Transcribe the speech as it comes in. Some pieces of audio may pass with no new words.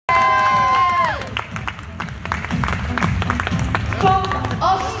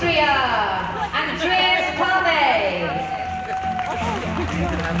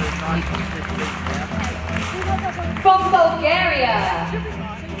From Bulgaria,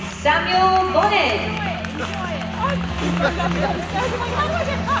 Samuel Bonnet.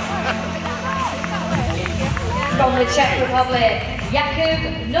 From the Czech Republic,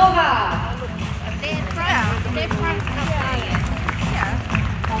 Jakub Nova.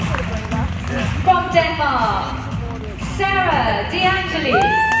 From Denmark, Sarah De Angelis.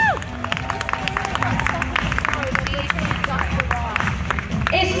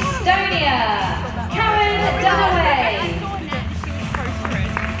 Estonia, Karen Dunaway.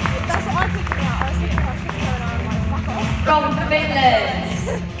 From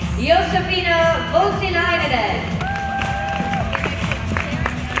Finland, Josefina Voltilainen.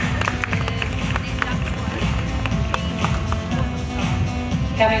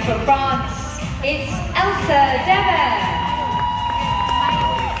 Coming from France, it's Elsa Dever.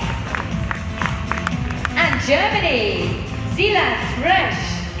 And Germany, Silas Resch.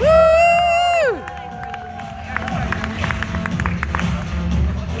 Woo!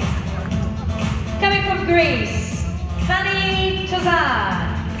 Coming from Greece, Fanny Tozan.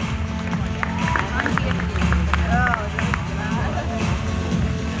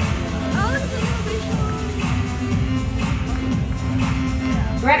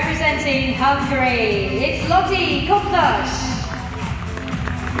 Representing Hungary, it's Lottie Koptosh.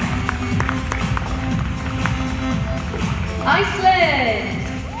 Iceland,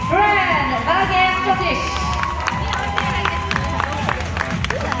 Fran Valger Scottish.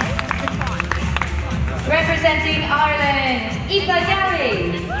 Representing Ireland, Aoife Gary.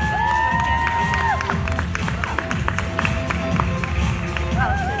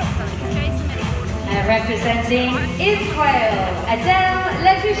 Representing Israel, Adele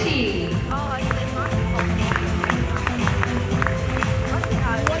Letouchi.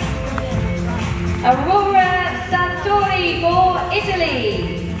 Aurora Santori for Italy.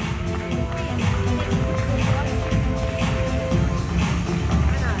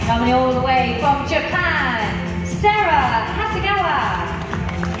 Coming all the way from Japan, Sarah Hasegawa.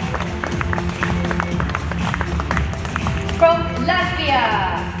 From Latvia,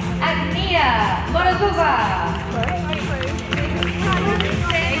 Agnia Morozova.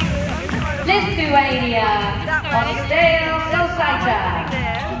 Lithuania, Ostea Solsaita.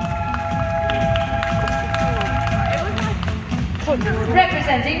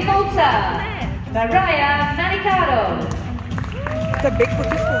 Representing Malta, Mariah Manicado. The big one.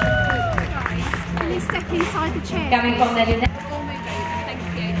 Please step inside the chair. Coming from the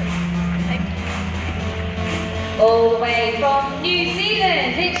all the way from New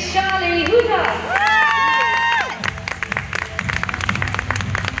Zealand, it's Charlie Hooter.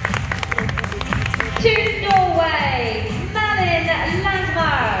 To Norway, Malin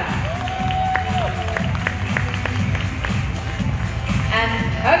Landmark. And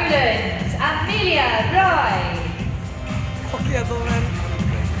Poland, Amelia Roy.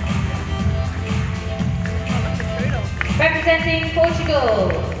 Representing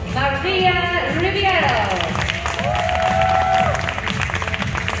Portugal, Maria Ribeiro.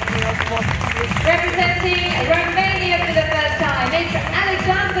 Representing Romania for the first time, it's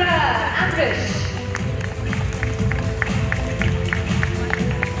Alexandra Andrush.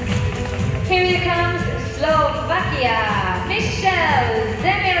 Here comes Slovakia, Michelle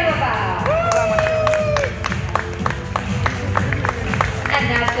Zemirova. And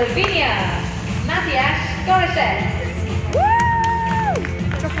now Slovenia, Matthias Gorishes.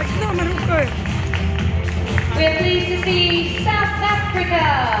 We are pleased to see South Africa,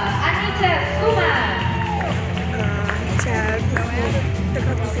 Anita Skuman.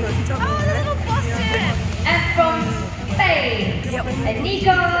 And from Spain,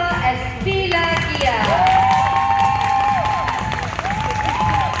 Nico Espilagia.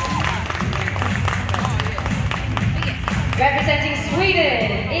 Representing Sweden,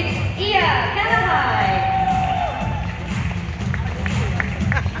 it's Ia Kalahai.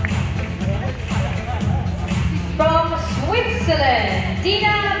 From Switzerland,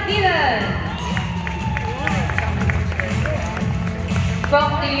 Dina Wieland. From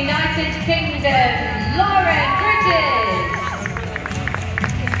the United Kingdom, Lauren Bridges.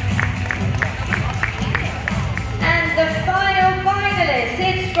 And the final finalist,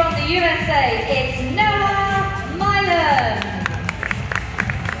 it's from the USA, it's Noah Milan.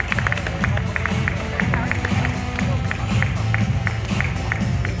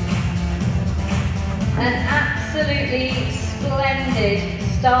 An absolutely splendid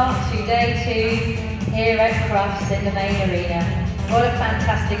start to day 2 here at Crufts in the main arena. What a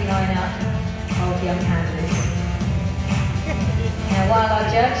fantastic lineup of young handlers. Now while our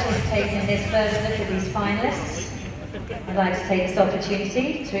judge is taking this first look at these finalists, I'd like to take this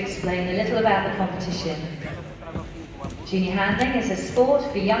opportunity to explain a little about the competition. Junior handling is a sport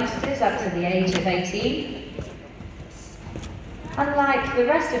for youngsters up to the age of 18. Unlike the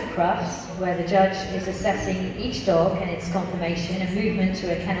rest of Crufts, where the judge is assessing each dog and its conformation and movement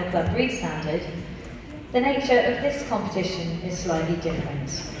to a Kennel Club breed standard, the nature of this competition is slightly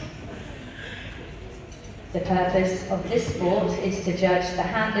different. The purpose of this sport is to judge the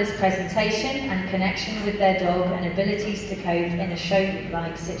handler's presentation and connection with their dog and abilities to cope in a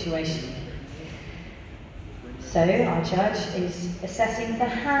show-like situation. So our judge is assessing the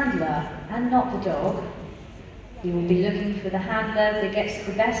handler and not the dog. He will be looking for the handler that gets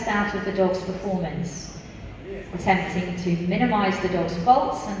the best out of the dog's performance, attempting to minimise the dog's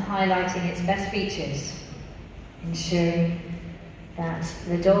faults and highlighting its best features, ensuring that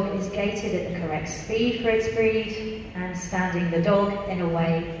the dog is gaited at the correct speed for its breed and standing the dog in a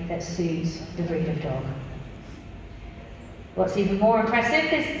way that suits the breed of dog. What's even more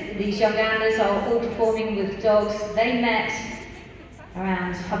impressive is these young handlers are all performing with dogs they met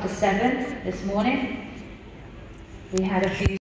around 7:30 this morning. We had a few